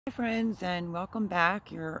Hi friends, and welcome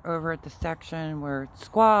back. You're over at the section where it's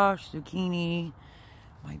squash, zucchini,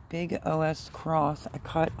 my big OS cross. I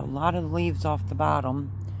cut a lot of the leaves off the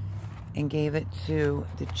bottom and gave it to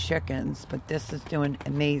the chickens, but this is doing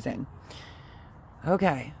amazing.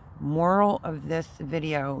 Okay, moral of this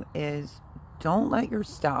video is don't let your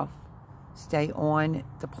stuff stay on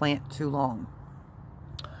the plant too long.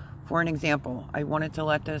 For an example, I wanted to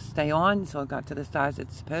let this stay on, so it got to the size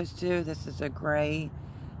it's supposed to. This is a gray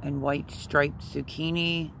and white striped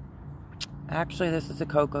zucchini. Actually, this is a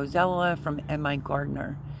Cocozella from my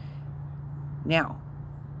gardener. Now,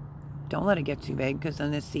 don't let it get too big because then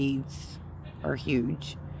the seeds are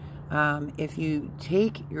huge. If you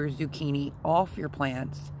take your zucchini off your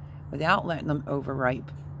plants without letting them overripe,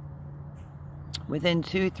 within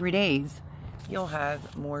 2-3 days, you'll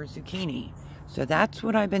have more zucchini. So that's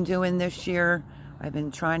what I've been doing this year. I've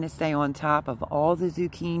been trying to stay on top of all the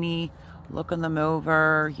zucchini, looking them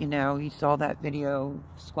over. You know, you saw that video,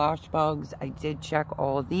 squash bugs. I did check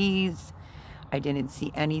all these. I didn't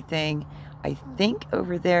see anything. I think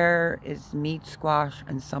over there is meat squash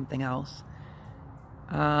and something else.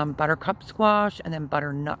 Buttercup squash and then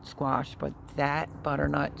butternut squash. But that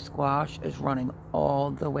butternut squash is running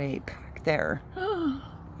all the way back there. Oh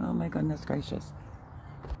my goodness gracious.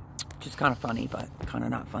 Just kind of funny, but kind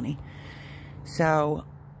of not funny. So,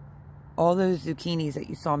 all those zucchinis that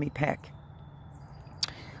you saw me pick,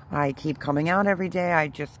 I keep coming out every day. I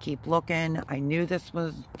just keep looking. I knew this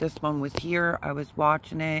one was here. I was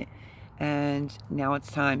watching it, and now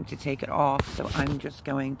it's time to take it off. So I'm just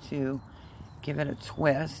going to give it a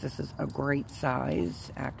twist. This is a great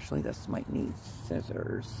size. Actually, this might need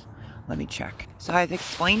scissors. Let me check. So I've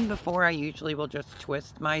explained before, I usually will just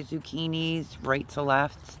twist my zucchinis right to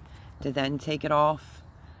left to then take it off.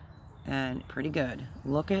 And pretty good.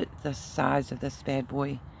 Look at the size of this bad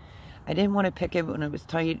boy. I didn't want to pick it when it was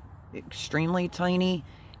tight, extremely tiny.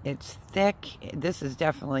 It's thick. This is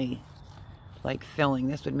definitely like filling.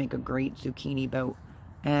 This would make a great zucchini boat.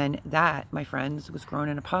 And that, my friends, was grown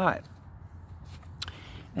in a pot.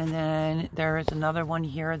 And then there is another one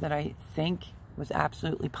here that I think was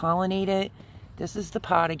absolutely pollinated. This is the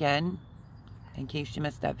pot again, in case you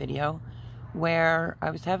missed that video, where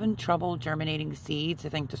I was having trouble germinating seeds. I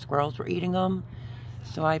think the squirrels were eating them.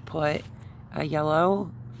 So I put a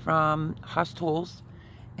yellow from Huss Tools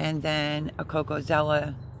and then a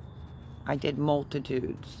Cocozella. I did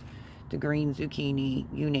multitudes. The green zucchini,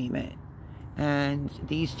 you name it. And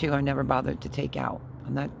these two I never bothered to take out.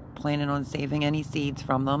 I'm not planning on saving any seeds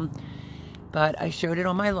from them. But I showed it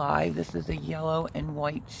on my live. This is a yellow and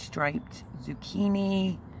white striped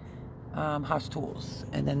zucchini. Huss Tools,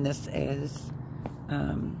 and then this is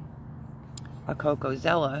a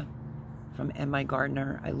Cocozella from my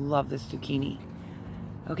gardener. I love this zucchini.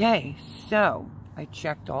 Okay, so I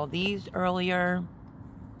checked all these earlier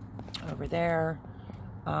over there.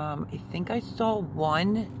 I think I saw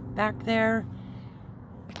one back there,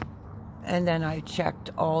 and then I checked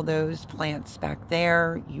all those plants back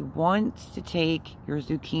there. You want to take your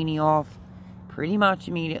zucchini off pretty much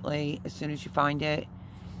immediately as soon as you find it,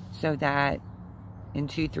 so that in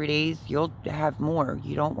 2-3 days, you'll have more.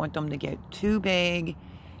 You don't want them to get too big.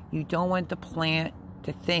 You don't want the plant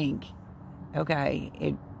to think, okay,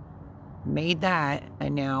 it made that,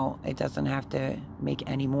 and now it doesn't have to make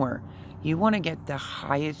any more. You want to get the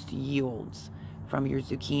highest yields from your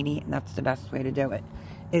zucchini, and that's the best way to do it,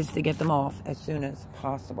 is to get them off as soon as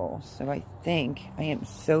possible. So I think I am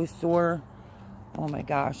so sore. Oh my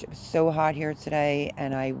gosh, it was so hot here today,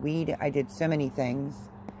 and I did so many things.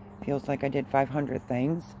 Feels like I did 500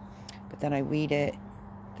 things. But then I weeded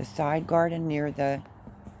the side garden near the,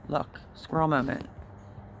 look, squirrel moment.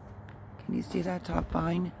 Can you see that top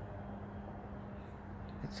vine?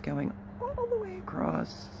 It's going all the way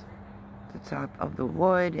across the top of the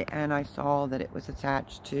wood, and I saw that it was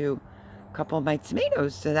attached to a couple of my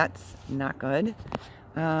tomatoes, so that's not good.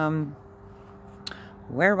 Where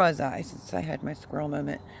was I since I had my squirrel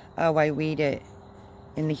moment? Oh, I weeded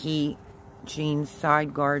in the heat Jean's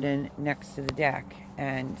side garden next to the deck,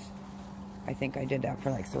 and I think I did that for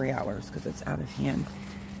like 3 hours because it's out of hand.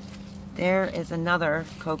 There is another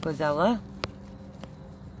Cocozella.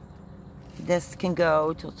 This can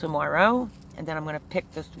go till tomorrow, and then I'm going to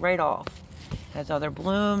pick this right off. Has other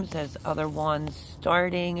blooms, has other ones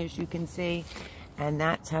starting, as you can see, and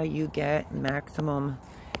that's how you get maximum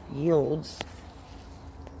yields.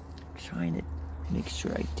 I'm trying to make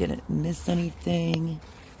sure I didn't miss anything.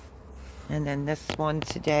 And then this one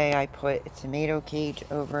today, I put a tomato cage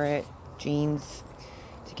over it, Jean's,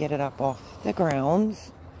 to get it up off the ground.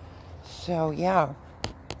 So yeah,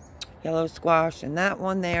 yellow squash and that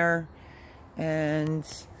one there. And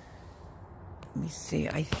Let me see.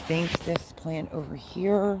 I think this plant over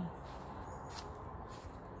here.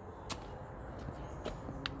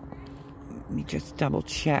 Let me just double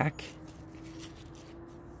check.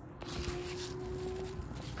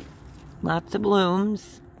 Lots of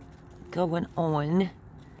blooms going on.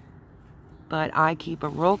 But I keep a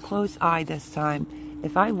real close eye this time.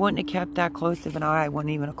 If I wouldn't have kept that close of an eye, I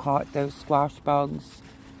wouldn't even have caught those squash bugs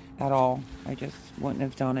at all. I just wouldn't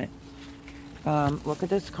have done it. Look at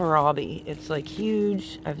this kohlrabi. It's like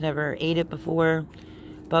huge. I've never ate it before.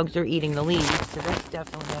 Bugs are eating the leaves, so this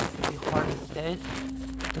definitely has to be harvested.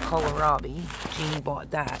 The kohlrabi. Jean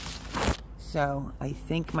bought that. So I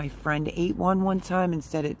think my friend ate one time and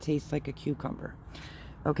said it tastes like a cucumber.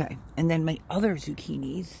 Okay, and then my other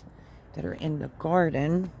zucchinis that are in the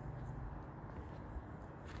garden.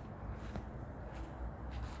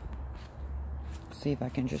 See if I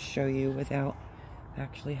can just show you without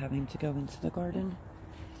actually having to go into the garden.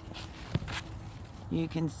 You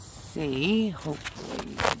can see,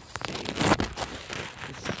 hopefully you can see.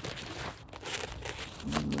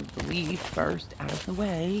 Let me move the leaf first out of the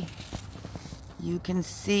way. You can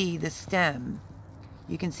see the stem.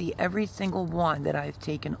 You can see every single one that I've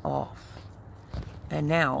taken off. And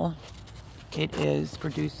now it is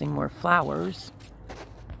producing more flowers.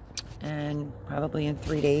 And probably in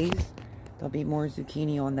 3 days, there'll be more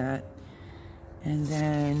zucchini on that. And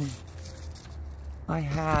then I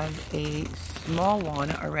have a small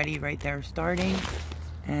one already right there starting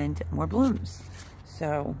and more blooms.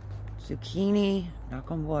 So zucchini, knock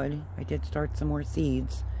on wood, I did start some more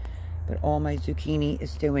seeds, but all my zucchini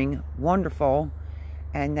is doing wonderful.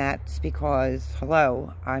 And that's because,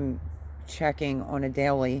 hello, I'm checking on a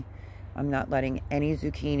daily. I'm not letting any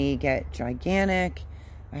zucchini get gigantic.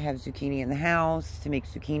 I have zucchini in the house to make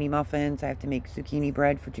zucchini muffins. I have to make zucchini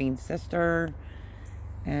bread for Jean's sister.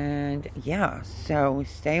 And yeah, so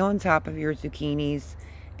stay on top of your zucchinis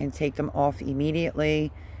and take them off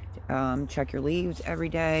immediately. Check your leaves every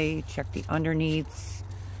day. Check the underneaths.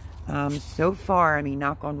 So far, I mean,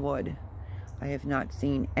 knock on wood, I have not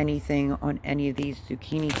seen anything on any of these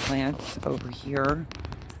zucchini plants over here.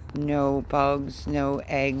 No bugs, no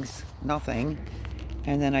eggs, nothing.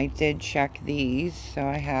 And then I did check these. So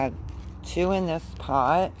I have 2 in this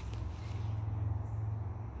pot.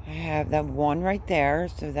 I have that 1 right there.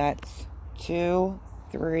 So that's 2,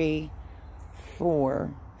 3,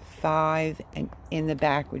 4, 5. And in the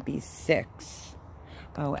back would be 6.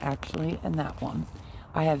 Oh, actually, and that one.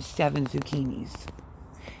 I have 7 zucchinis.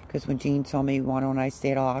 Because when Jean told me why don't I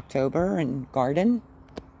stay till October and garden,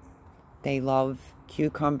 they love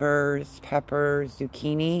cucumbers, peppers,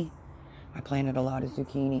 zucchini. I planted a lot of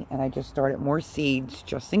zucchini and I just started more seeds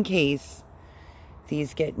just in case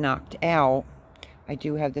these get knocked out. I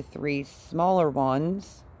do have the 3 smaller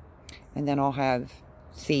ones and then I'll have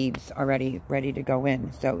seeds already ready to go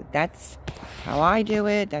in. So that's how I do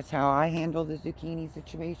it. That's how I handle the zucchini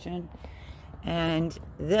situation. And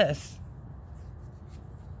this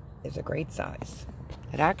is a great size.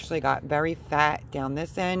 It actually got very fat down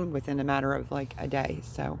this end within a matter of like a day.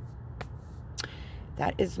 So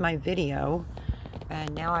that is my video.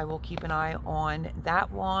 And now I will keep an eye on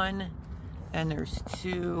that one. And there's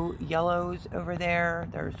 2 yellows over there.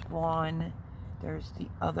 There's 1. There's the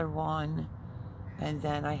other one. And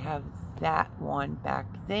then I have that one back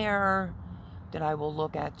there that I will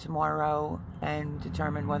look at tomorrow and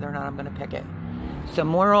determine whether or not I'm going to pick it. So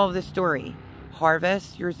moral of the story,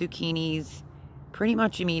 harvest your zucchinis pretty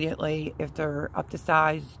much immediately. If they're up to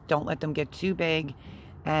size, don't let them get too big,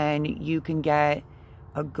 and you can get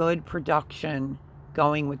a good production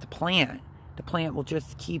going with the plant. The plant will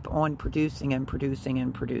just keep on producing and producing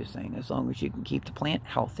and producing as long as you can keep the plant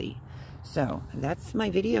healthy. So that's my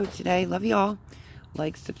video today. Love y'all.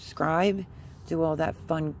 Like, subscribe, do all that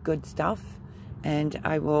fun good stuff, and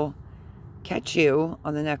I will catch you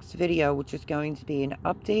on the next video, which is going to be an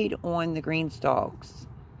update on the green stalks.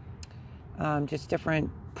 Just different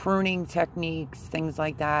pruning techniques, things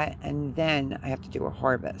like that, and then I have to do a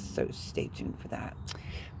harvest, so stay tuned for that.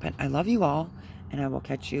 But I love you all, and I will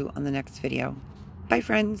catch you on the next video. Bye,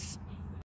 friends.